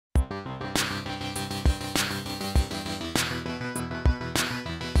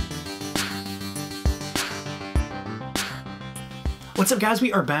What's up, guys?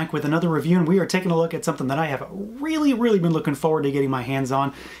 We are back with another review, and we are taking a look at something that I have really been looking forward to getting my hands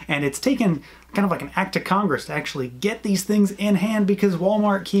on, and it's taken kind of like an act of Congress to actually get these things in hand because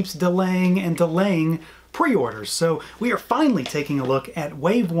Walmart keeps delaying and delaying pre-orders. So we are finally taking a look at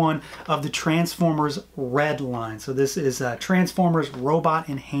Wave 1 of the Transformers R.E.D line. So this is Transformers Robot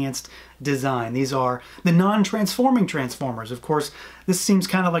Enhanced Design. These are the non-transforming Transformers. Of course, this seems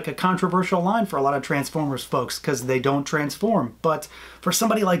kind of like a controversial line for a lot of Transformers folks because they don't transform. But for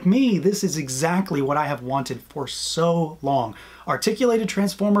somebody like me, this is exactly what I have wanted for so long. Articulated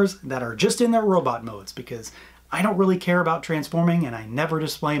Transformers that are just in their robot modes, because I don't really care about transforming and I never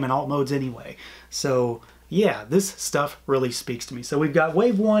display them in alt modes anyway. So yeah, this stuff really speaks to me. So we've got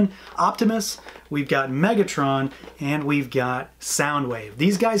Wave 1, Optimus, we've got Megatron, and we've got Soundwave.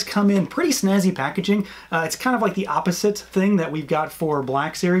 These guys come in pretty snazzy packaging. It's kind of like the opposite thing that we've got for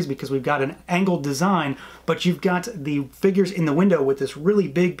Black Series, because we've got an angled design, but you've got the figures in the window with this really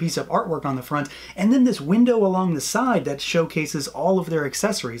big piece of artwork on the front, and then this window along the side that showcases all of their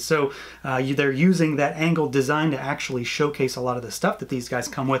accessories. So they're using that angled design to actually showcase a lot of the stuff that these guys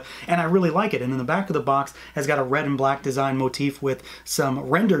come with, and I really like it. And in the back of the box has got a red and black design motif with some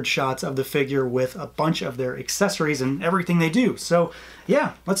rendered shots of the figure with a bunch of their accessories and everything they do. So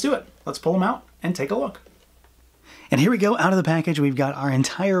yeah, let's do it. Let's pull them out and take a look. And here we go, out of the package, we've got our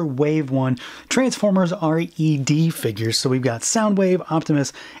entire Wave 1 Transformers R.E.D figures. So we've got Soundwave,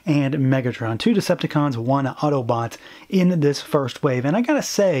 Optimus, and Megatron. 2 Decepticons, 1 Autobot in this first wave. And I gotta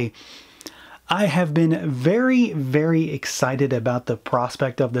say, I have been very excited about the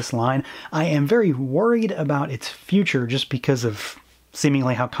prospect of this line. I am very worried about its future just because of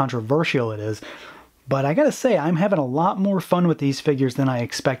seemingly how controversial it is. But I gotta say, I'm having a lot more fun with these figures than I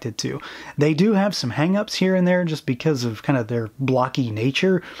expected to. They do have some hang-ups here and there just because of kind of their blocky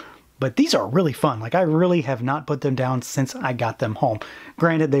nature, but these are really fun. Like, I really have not put them down since I got them home.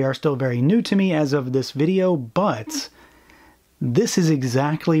 Granted, they are still very new to me as of this video, but this is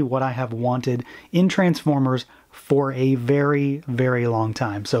exactly what I have wanted in Transformers for a very long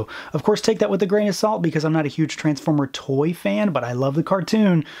time. So, of course, take that with a grain of salt because I'm not a huge Transformer toy fan, but I love the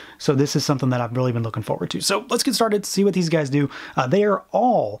cartoon, so this is something that I've really been looking forward to. So let's get started to see what these guys do. They are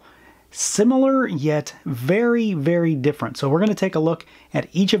all similar yet very different. So we're going to take a look at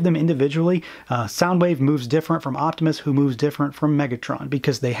each of them individually. Soundwave moves different from Optimus, who moves different from Megatron,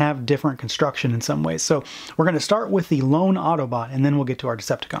 because they have different construction in some ways. So we're going to start with the lone Autobot, and then we'll get to our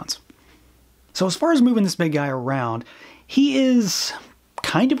Decepticons. So as far as moving this big guy around, he is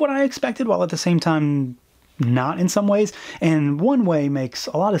kind of what I expected, while at the same time not in some ways, and one way makes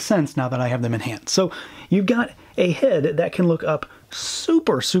a lot of sense now that I have them in hand. So you've got a head that can look up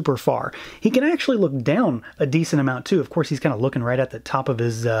super far. He can actually look down a decent amount too. Of course, he's kind of looking right at the top of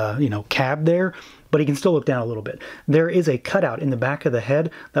his cab there, but he can still look down a little bit. There is a cutout in the back of the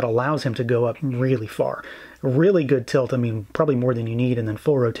head that allows him to go up really far. Really good tilt, I mean, probably more than you need, and then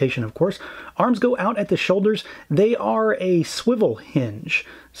full rotation, of course. Arms go out at the shoulders. They are a swivel hinge,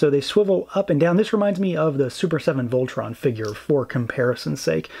 so they swivel up and down. This reminds me of the Super 7 Voltron figure for comparison's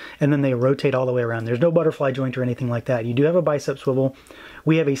sake, and then they rotate all the way around. There's no butterfly joint or anything like that. You do have a bicep swivel.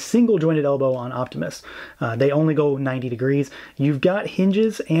 We have a single jointed elbow on Optimus. They only go 90 degrees. You've got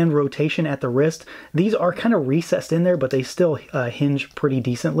hinges and rotation at the wrist. These are kind of recessed in there, but they still hinge pretty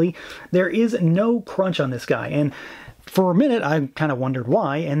decently. There is no crunch on this guy, and for a minute I kind of wondered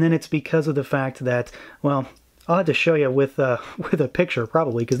why, and then it's because of the fact that, well, I'll have to show you with a picture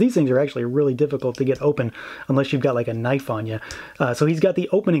probably, because these things are actually really difficult to get open unless you've got like a knife on you. So he's got the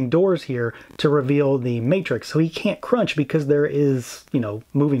opening doors here to reveal the matrix, so he can't crunch because there is,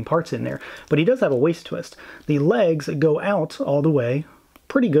 moving parts in there. But he does have a waist twist. The legs go out all the way.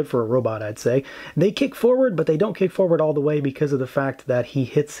 Pretty good for a robot, I'd say. They kick forward, but they don't kick forward all the way because of the fact that he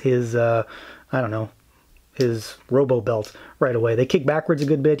hits his, his robo belt right away. They kick backwards a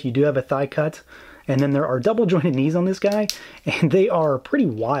good bit. You do have a thigh cut. And then there are double jointed knees on this guy, and they are pretty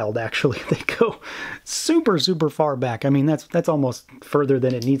wild, actually. They go super far back. I mean, that's almost further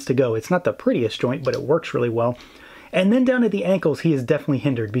than it needs to go. It's not the prettiest joint, but it works really well. And then down at the ankles, he is definitely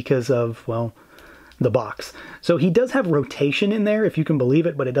hindered because of, well, the box. So he does have rotation in there, if you can believe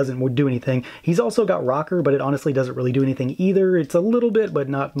it, but it doesn't do anything. He's also got rocker, but it honestly doesn't really do anything either. It's a little bit, but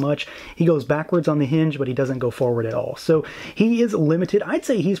not much. He goes backwards on the hinge, but he doesn't go forward at all. So he is limited. I'd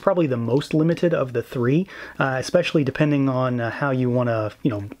say he's probably the most limited of the three, especially depending on how you want to,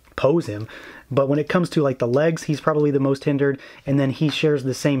 pose him. But when it comes to like the legs, he's probably the most hindered, and then he shares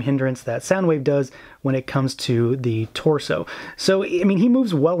the same hindrance that Soundwave does when it comes to the torso. So, I mean, he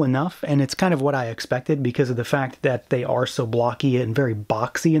moves well enough, and it's kind of what I expected because of the fact that they are so blocky and very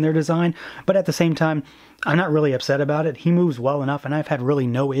boxy in their design. But at the same time, I'm not really upset about it. He moves well enough, and I've had really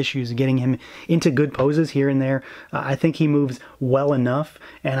no issues getting him into good poses here and there. I think he moves well enough,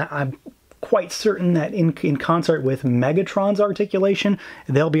 and I'm quite certain that in concert with Megatron's articulation,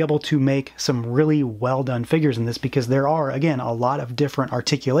 they'll be able to make some really well done figures in this, because there are, again, a lot of different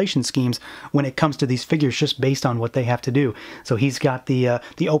articulation schemes when it comes to these figures just based on what they have to do. So he's got the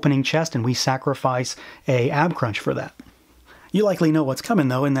opening chest, and we sacrifice a ab crunch for that. You likely know what's coming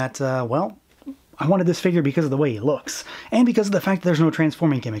though, in that, well, I wanted this figure because of the way he looks, and because of the fact that there's no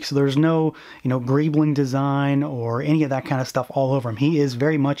transforming gimmick. So there's no, greebling design or any of that kind of stuff all over him. He is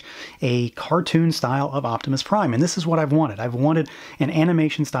very much a cartoon style of Optimus Prime, and this is what I've wanted. I've wanted an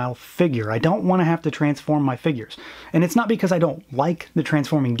animation style figure. I don't want to have to transform my figures. And it's not because I don't like the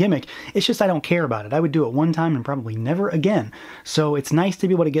transforming gimmick, it's just I don't care about it. I would do it one time and probably never again. So it's nice to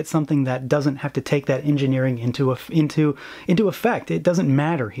be able to get something that doesn't have to take that engineering into effect. It doesn't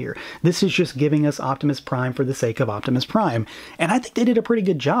matter here. This is just giving us Optimus Prime for the sake of Optimus Prime, and I think they did a pretty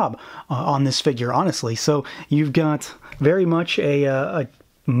good job on this figure, honestly. So you've got very much a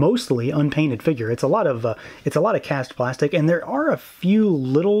mostly unpainted figure. It's a lot of cast plastic, and there are a few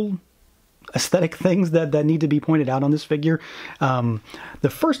little aesthetic things that need to be pointed out on this figure. The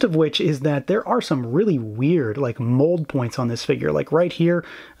first of which is that there are some really weird like mold points on this figure. Like right here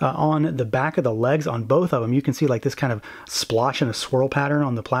on the back of the legs on both of them, you can see like this kind of splotch and a swirl pattern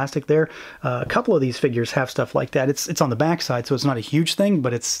on the plastic there. A couple of these figures have stuff like that. It's on the back side, so it's not a huge thing,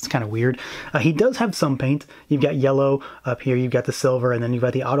 but it's kind of weird. He does have some paint. You've got yellow up here, you've got the silver, and then you've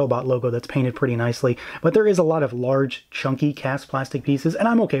got the Autobot logo that's painted pretty nicely. But there is a lot of large, chunky cast plastic pieces, and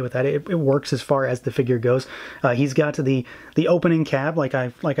I'm okay with that. It works as far as the figure goes. He's got the opening cab, like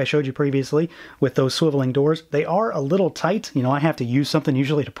I showed you previously, with those swiveling doors. They are a little tight. I have to use something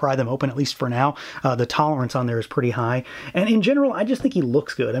usually to pry them open, at least for now. The tolerance on there is pretty high. And in general, I just think he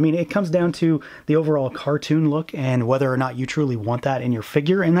looks good. I mean, it comes down to the overall cartoon look and whether or not you truly want that in your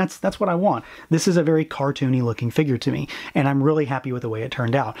figure, and that's what I want. This is a very cartoony looking figure to me, and I'm really happy with the way it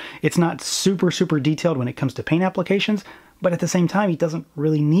turned out. It's not super detailed when it comes to paint applications, but at the same time, he doesn't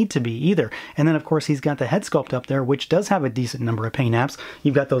really need to be either. And then, of course, he's got the head sculpt up there, which does have a decent number of paint apps.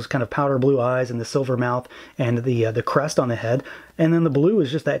 You've got those kind of powder blue eyes and the silver mouth and the crest on the head. And then the blue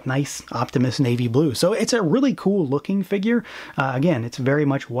is just that nice Optimus navy blue. So it's a really cool looking figure. Again, it's very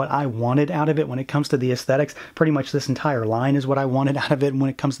much what I wanted out of it when it comes to the aesthetics. Pretty much this entire line is what I wanted out of it when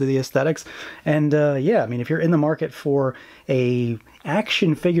it comes to the aesthetics. And yeah, I mean, if you're in the market for a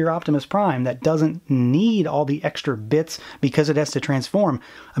action figure Optimus Prime that doesn't need all the extra bits because it has to transform,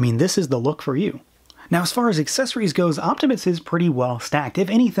 I mean, this is the look for you. Now, as far as accessories goes, Optimus is pretty well stacked. If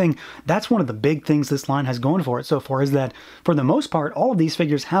anything, that's one of the big things this line has going for it so far, is that for the most part, all of these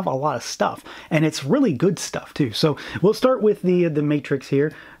figures have a lot of stuff, and it's really good stuff too. So we'll start with the Matrix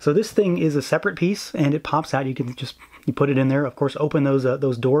here. So this thing is a separate piece, and it pops out. You can just put it in there, of course, open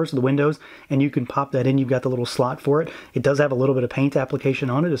those doors, the windows, and you can pop that in. You've got the little slot for it. It does have a little bit of paint application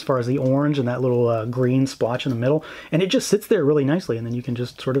on it as far as the orange and that little green splotch in the middle, and it just sits there really nicely, and then you can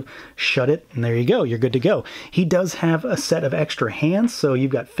just sort of shut it, and there you go. You're good to go. He does have a set of extra hands, so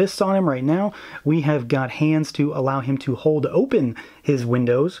you've got fists on him right now. We have got hands to allow him to hold open his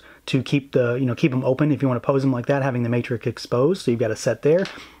windows to keep keep them open if you want to pose them like that, having the matrix exposed. So you've got a set there.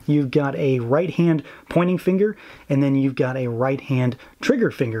 You've got a right hand pointing finger, and then you've got a right hand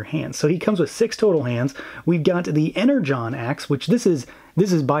trigger finger hand. So he comes with 6 total hands. We've got the Energon axe, which this is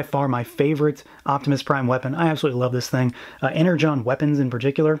by far my favorite Optimus Prime weapon. I absolutely love this thing. Energon weapons in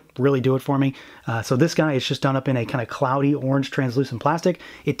particular really do it for me. So this guy is just done up in a kind of cloudy orange translucent plastic.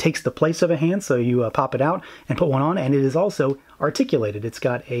 It takes the place of a hand, so you pop it out and put one on, and it is also articulated. It's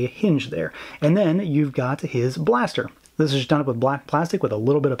got a hinge there. And then you've got his blaster. This is just done up with black plastic with a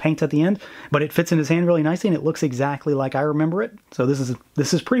little bit of paint at the end, but it fits in his hand really nicely, and it looks exactly like I remember it. So this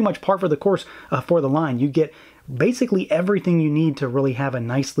is pretty much par for the course for the line. You get basically everything you need to really have a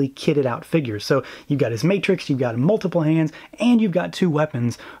nicely kitted out figure. So you've got his matrix, you've got multiple hands, and you've got 2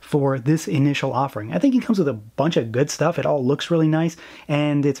 weapons for this initial offering. I think he comes with a bunch of good stuff. It all looks really nice,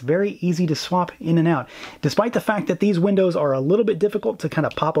 and it's very easy to swap in and out. Despite the fact that these windows are a little bit difficult to kind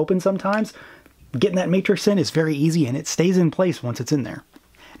of pop open sometimes, getting that matrix in is very easy, and it stays in place once it's in there.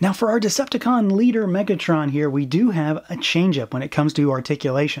 Now for our Decepticon leader Megatron here, we do have a change-up when it comes to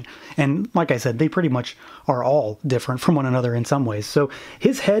articulation. And like I said, they pretty much are all different from one another in some ways. So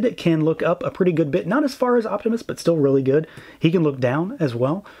his head can look up a pretty good bit, not as far as Optimus, but still really good. He can look down as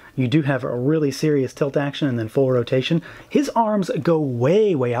well. You do have a really serious tilt action and then full rotation. His arms go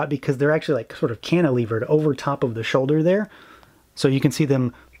way, way out because they're actually like sort of cantilevered over top of the shoulder there. So you can see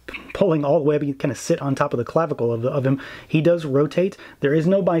them pulling all the way up. You kind of sit on top of the clavicle of him. He does rotate. There is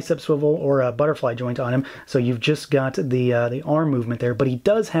no bicep swivel or a butterfly joint on him, so you've just got the arm movement there, but he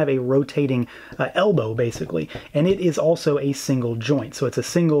does have a rotating elbow, basically, and it is also a single joint, so it's a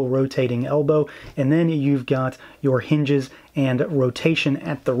single rotating elbow, and then you've got your hinges and rotation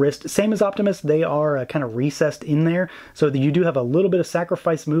at the wrist. Same as Optimus, they are kind of recessed in there, so that you do have a little bit of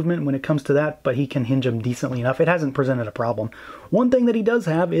sacrifice movement when it comes to that, but he can hinge them decently enough. It hasn't presented a problem. One thing that he does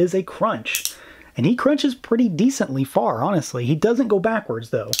have is a crunch, and he crunches pretty decently far, honestly. He doesn't go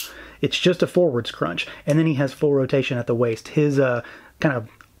backwards, though. It's just a forwards crunch, and then he has full rotation at the waist. His kind of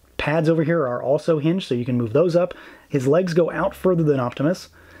pads over here are also hinged, so you can move those up. His legs go out further than Optimus.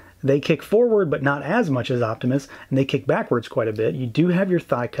 They kick forward, but not as much as Optimus, and they kick backwards quite a bit. You do have your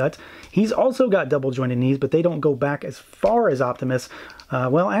thigh cut. He's also got double jointed knees, but they don't go back as far as Optimus.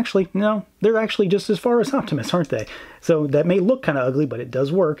 Well, actually, no, they're actually just as far as Optimus, aren't they? So that may look kind of ugly, but it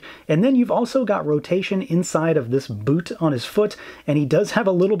does work. And then you've also got rotation inside of this boot on his foot, and he does have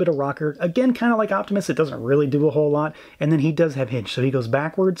a little bit of rocker. Again, kind of like Optimus, it doesn't really do a whole lot. And then he does have hinge, so he goes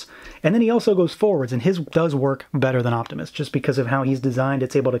backwards, and then he also goes forwards, and his does work better than Optimus, just because of how he's designed.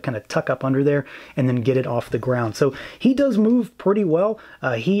 It's able to kind of tuck up under there and then get it off the ground. So he does move pretty well.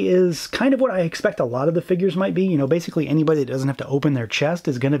 He is kind of what I expect a lot of the figures might be. You know, basically anybody that doesn't have to open their chest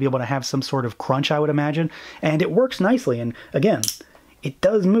is going to be able to have some sort of crunch, I would imagine. And it works nicely. And again, it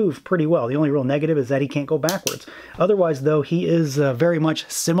does move pretty well. The only real negative is that he can't go backwards. Otherwise, though, he is very much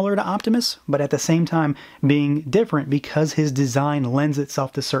similar to Optimus, but at the same time being different because his design lends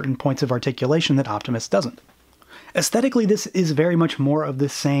itself to certain points of articulation that Optimus doesn't. Aesthetically, this is very much more of the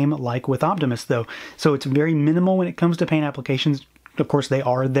same like with Optimus, though. So it's very minimal when it comes to paint applications. Of course, they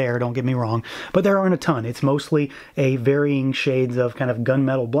are there, don't get me wrong, but there aren't a ton. It's mostly a varying shades of kind of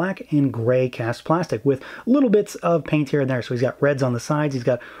gunmetal black and gray cast plastic with little bits of paint here and there. So he's got reds on the sides, he's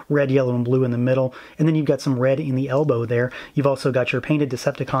got red, yellow, and blue in the middle, and then you've got some red in the elbow there. You've also got your painted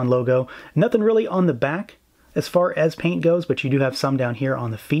Decepticon logo. Nothing really on the back as far as paint goes, but you do have some down here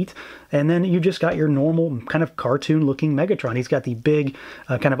on the feet. And then you just got your normal kind of cartoon looking Megatron. He's got the big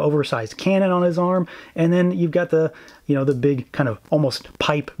kind of oversized cannon on his arm. And then you've got the, you know, the big kind of almost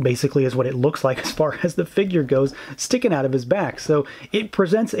pipe basically is what it looks like as far as the figure goes, sticking out of his back. So it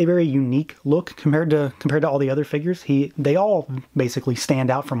presents a very unique look compared to all the other figures. They all basically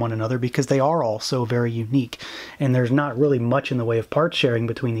stand out from one another because they are all so very unique. And there's not really much in the way of part sharing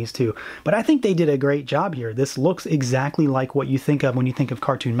between these two. But I think they did a great job here. This looks exactly like what you think of when you think of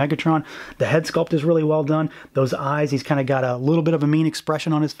cartoon Megatron. The head sculpt is really well done. Those eyes, he's kind of got a little bit of a mean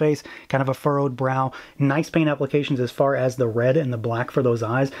expression on his face, kind of a furrowed brow. Nice paint applications as far as the red and the black for those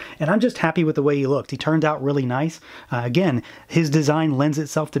eyes. And I'm just happy with the way he looked. He turned out really nice. Again, his design lends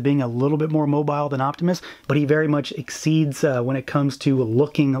itself to being a little bit more mobile than Optimus, but he very much exceeds when it comes to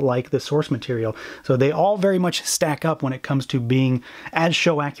looking like the source material. So they all very much stack up when it comes to being as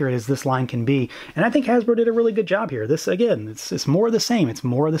show accurate as this line can be. And I think Hasbro did a really good job here. This, again, it's more of the same. It's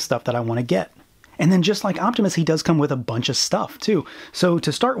more of the stuff that I want to get. And then just like Optimus, he does come with a bunch of stuff too. So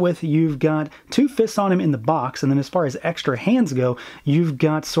to start with, you've got 2 fists on him in the box, and then as far as extra hands go, you've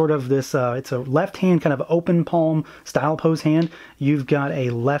got sort of this, it's a left hand kind of open palm style pose hand. You've got a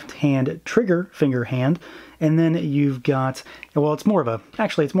left hand trigger finger hand, and then you've got, well, it's more of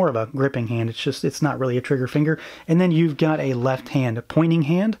a gripping hand. It's not really a trigger finger. And then you've got a left hand pointing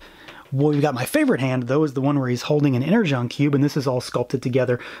hand. Well, we've got my favorite hand, though, is the one where he's holding an Energon cube, and this is all sculpted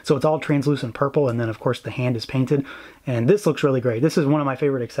together. So it's all translucent purple, and then, of course, the hand is painted. And this looks really great. This is one of my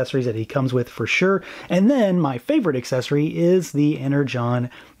favorite accessories that he comes with for sure. And then my favorite accessory is the Energon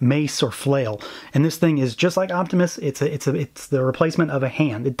mace or flail. And this thing is just like Optimus. It's the replacement of a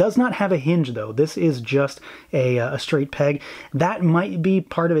hand. It does not have a hinge, though. This is just a straight peg. That might be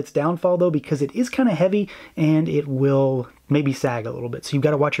part of its downfall, though, because it is kind of heavy, and it will maybe sag a little bit. So you've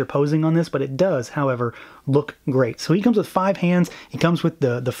got to watch your posing on this, but it does, however, look great. So he comes with 5 hands, he comes with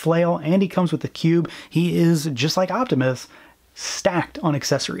the flail, and he comes with the cube. He is, just like Optimus, stacked on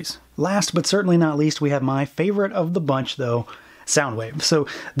accessories. Last but certainly not least, we have my favorite of the bunch, though, Soundwave. So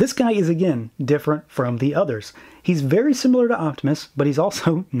this guy is, again, different from the others. He's very similar to Optimus, but he's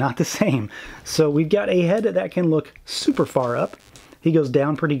also not the same. So we've got a head that can look super far up. He goes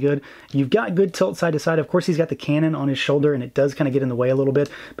down pretty good. You've got good tilt side to side. Of course, he's got the cannon on his shoulder, and it does kind of get in the way a little bit,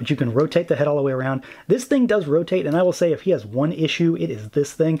 but you can rotate the head all the way around. This thing does rotate, and I will say if he has one issue, it is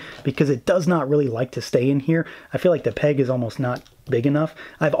this thing, because it does not really like to stay in here. I feel like the peg is almost not big enough.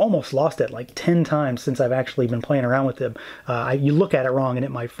 I've almost lost it like 10 times since I've actually been playing around with him. You look at it wrong and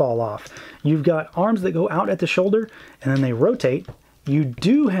it might fall off. You've got arms that go out at the shoulder and then they rotate. You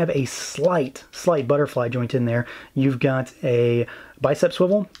do have a slight butterfly joint in there. You've got a bicep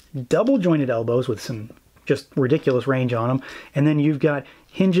swivel, double jointed elbows with some just ridiculous range on them, and then you've got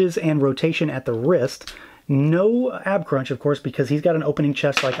hinges and rotation at the wrist. No ab crunch, of course, because he's got an opening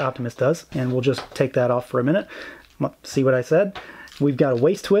chest like Optimus does, and we'll just take that off for a minute. See what I said? We've got a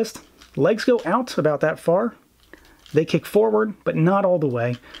waist twist. Legs go out about that far. They kick forward, but not all the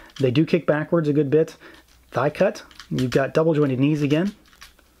way. They do kick backwards a good bit. Thigh cut. You've got double jointed knees again.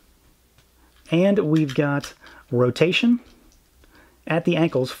 And we've got rotation at the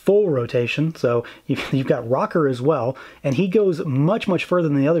ankles, full rotation. So you've got rocker as well, and he goes much further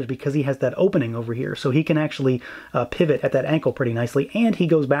than the others because he has that opening over here, so he can actually pivot at that ankle pretty nicely, and he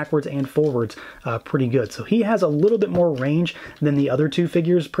goes backwards and forwards pretty good. So he has a little bit more range than the other two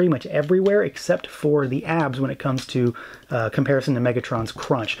figures pretty much everywhere except for the abs when it comes to comparison to Megatron's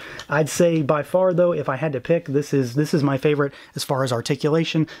crunch. I'd say by far though, if I had to pick, this is my favorite as far as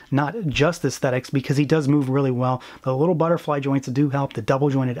articulation, not just aesthetics, because he does move really well. The little butterfly joints do help. The double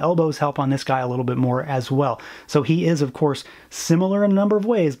jointed elbows help on this guy a little bit more as well. So he is, of course, similar in a number of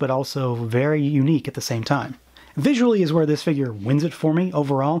ways, but also very unique at the same time. Visually is where this figure wins it for me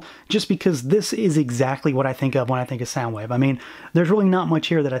overall, just because this is exactly what I think of when I think of Soundwave. I mean, there's really not much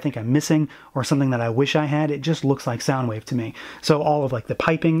here that I think I'm missing or something that I wish I had. It just looks like Soundwave to me. So all of like the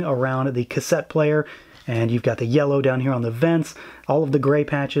piping around the cassette player, and you've got the yellow down here on the vents, all of the gray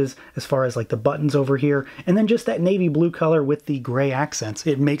patches as far as like the buttons over here, and then just that navy blue color with the gray accents.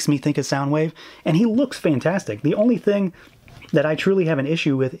 It makes me think of Soundwave, and he looks fantastic. The only thing that I truly have an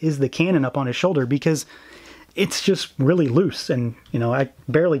issue with is the cannon up on his shoulder, because it's just really loose, and you know, I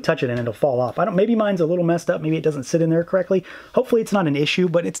barely touch it and it'll fall off. Maybe mine's a little messed up, maybe it doesn't sit in there correctly. Hopefully it's not an issue,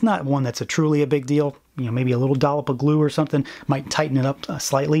 but it's not one that's truly a big deal. You know, maybe a little dollop of glue or something might tighten it up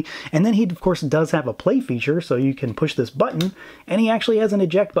slightly. And then he, of course, does have a play feature, so you can push this button, and he actually has an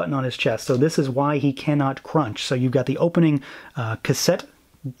eject button on his chest, so this is why he cannot crunch. So you've got the opening cassette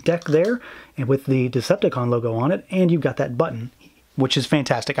deck there, and with the Decepticon logo on it, and you've got that button, which is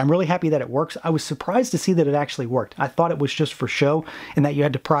fantastic. I'm really happy that it works. I was surprised to see that it actually worked. I thought it was just for show and that you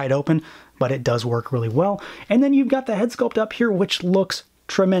had to pry it open, but it does work really well. And then you've got the head sculpt up here, which looks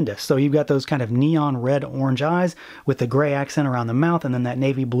tremendous. So you've got those kind of neon red orange eyes with the gray accent around the mouth and then that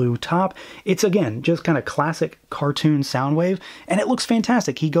navy blue top. It's again just kind of classic cartoon Soundwave, and it looks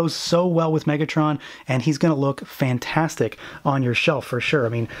fantastic. He goes so well with Megatron, and he's going to look fantastic on your shelf for sure. I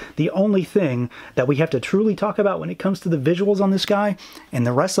mean, the only thing that we have to truly talk about when it comes to the visuals on this guy, and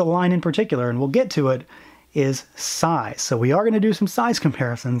the rest of the line in particular, and we'll get to it, is size. So we are going to do some size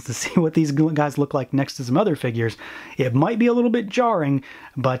comparisons to see what these guys look like next to some other figures. It might be a little bit jarring,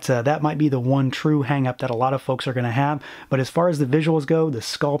 but that might be the one true hang-up that a lot of folks are going to have. But as far as the visuals go, the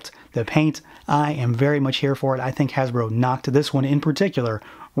sculpt, the paint, I am very much here for it. I think Hasbro knocked this one in particular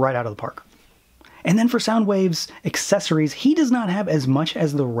right out of the park. And then for Soundwave's accessories, he does not have as much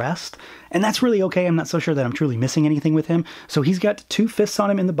as the rest, and that's really okay. I'm not so sure that I'm truly missing anything with him. So he's got 2 fists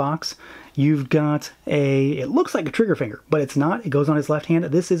on him in the box. You've got it looks like a trigger finger, but it's not. It goes on his left hand.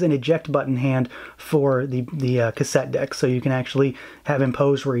 This is an eject button hand for the cassette deck, so you can actually have him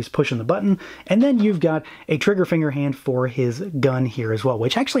posed where he's pushing the button. And then you've got a trigger finger hand for his gun here as well,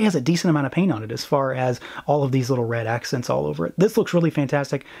 which actually has a decent amount of paint on it as far as all of these little red accents all over it. This looks really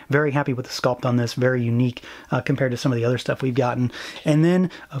fantastic. Very happy with the sculpt on this. Very unique compared to some of the other stuff we've gotten. And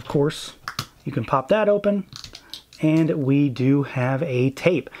then, of course, you can pop that open, and we do have a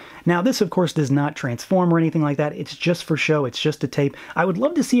tape. Now this of course does not transform or anything like that, it's just for show, it's just a tape. I would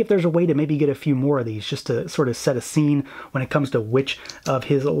love to see if there's a way to maybe get a few more of these just to sort of set a scene when it comes to which of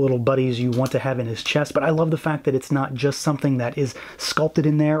his little buddies you want to have in his chest, but I love the fact that it's not just something that is sculpted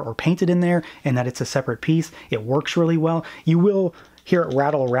in there or painted in there and that it's a separate piece. It works really well. You will hear it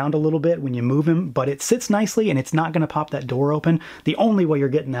rattle around a little bit when you move him, but it sits nicely and it's not going to pop that door open. The only way you're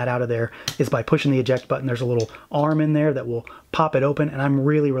getting that out of there is by pushing the eject button. There's a little arm in there that will pop it open, and I'm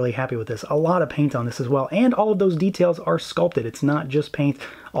really, really happy with this. A lot of paint on this as well, and all of those details are sculpted. It's not just paint.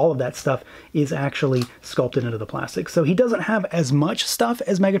 All of that stuff is actually sculpted into the plastic. So he doesn't have as much stuff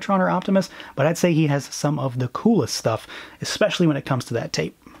as Megatron or Optimus, but I'd say he has some of the coolest stuff, especially when it comes to that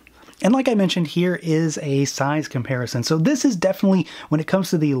tape. And like I mentioned, here is a size comparison. So this is definitely, when it comes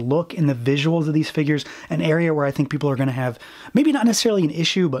to the look and the visuals of these figures, an area where I think people are going to have maybe not necessarily an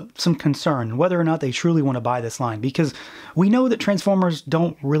issue, but some concern whether or not they truly want to buy this line, because we know that Transformers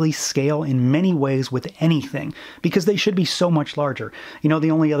don't really scale in many ways with anything because they should be so much larger. You know,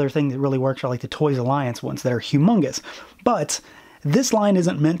 the only other thing that really works are like the Toys Alliance ones that are humongous. But this line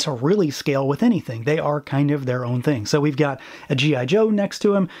isn't meant to really scale with anything. They are kind of their own thing. So we've got a G.I. Joe next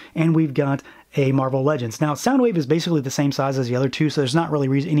to him, and we've got a Marvel Legends. Now, Soundwave is basically the same size as the other two, so there's not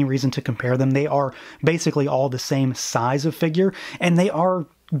really any reason to compare them. They are basically all the same size of figure, and they are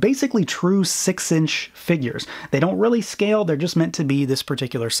basically true 6-inch figures. They don't really scale, they're just meant to be this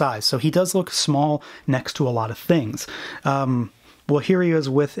particular size. So he does look small next to a lot of things. Well, here he is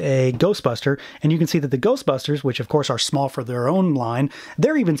with a Ghostbuster, and you can see that the Ghostbusters, which of course are small for their own line,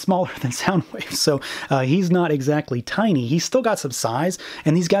 they're even smaller than Soundwave, so he's not exactly tiny. He's still got some size,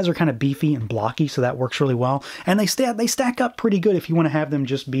 and these guys are kind of beefy and blocky, so that works really well. And they stack up pretty good if you want to have them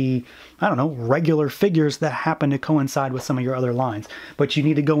just be, I don't know, regular figures that happen to coincide with some of your other lines. But you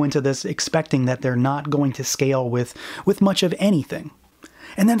need to go into this expecting that they're not going to scale with much of anything.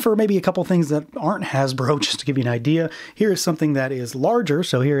 And then for maybe a couple things that aren't Hasbro, just to give you an idea, here is something that is larger.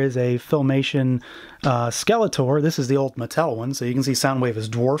 So here is a Filmation Skeletor. This is the old Mattel one, so you can see Soundwave is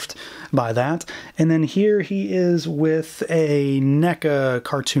dwarfed by that. And then here he is with a NECA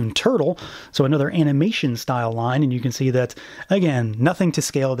cartoon turtle, so another animation style line, and you can see that, again, nothing to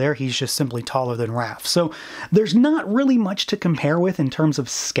scale there. He's just simply taller than Raph. So there's not really much to compare with in terms of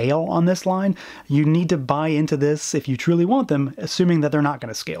scale on this line. You need to buy into this if you truly want them, assuming that they're not going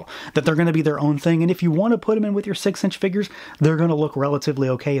to scale, that they're going to be their own thing. And if you want to put them in with your 6-inch figures, they're going to look relatively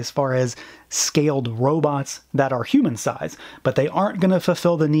okay as far as scaled robots that are human size, but they aren't going to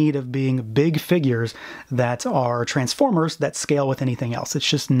fulfill the need of being big figures that are Transformers that scale with anything else. It's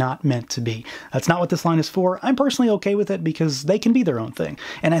just not meant to be. That's not what this line is for. I'm personally okay with it because they can be their own thing,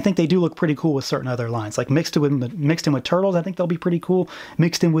 and I think they do look pretty cool with certain other lines. Like mixed in with Turtles, I think they'll be pretty cool.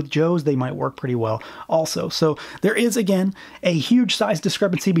 Mixed in with Joes, they might work pretty well also. So there is, again, a huge size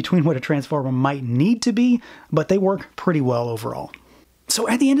discrepancy between what a Transformer might need to be, but they work pretty well overall. So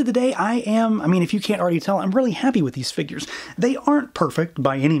at the end of the day, I mean, if you can't already tell, I'm really happy with these figures. They aren't perfect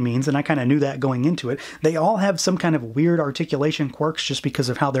by any means, and I kind of knew that going into it. They all have some kind of weird articulation quirks just because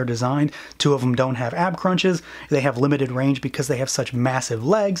of how they're designed. 2 of them don't have ab crunches. They have limited range because they have such massive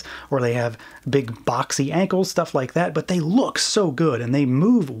legs, or they have big boxy ankles, stuff like that, but they look so good, and they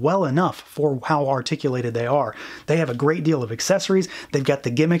move well enough for how articulated they are. They have a great deal of accessories. They've got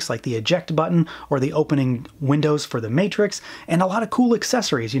the gimmicks like the eject button or the opening windows for the Matrix, and a lot of cool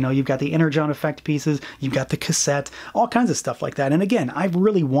accessories. You know, you've got the Energon effect pieces, you've got the cassette, all kinds of stuff like that. And again, I've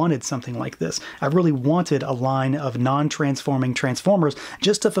really wanted something like this. I really wanted a line of non-transforming Transformers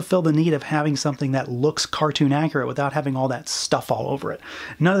just to fulfill the need of having something that looks cartoon accurate without having all that stuff all over it.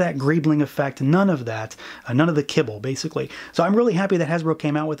 None of that greebling effect, none of that, none of the kibble, basically. So I'm really happy that Hasbro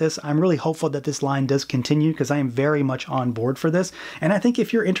came out with this. I'm really hopeful that this line does continue because I am very much on board for this. And I think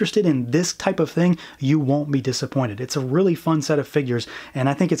if you're interested in this type of thing, you won't be disappointed. It's a really fun set of figures, and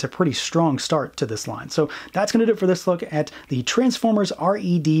I think it's a pretty strong start to this line. So that's going to do it for this look at the Transformers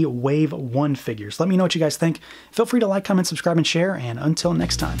R.E.D. Wave 1 figures. Let me know what you guys think. Feel free to like, comment, subscribe, and share, and until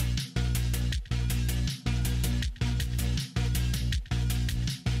next time.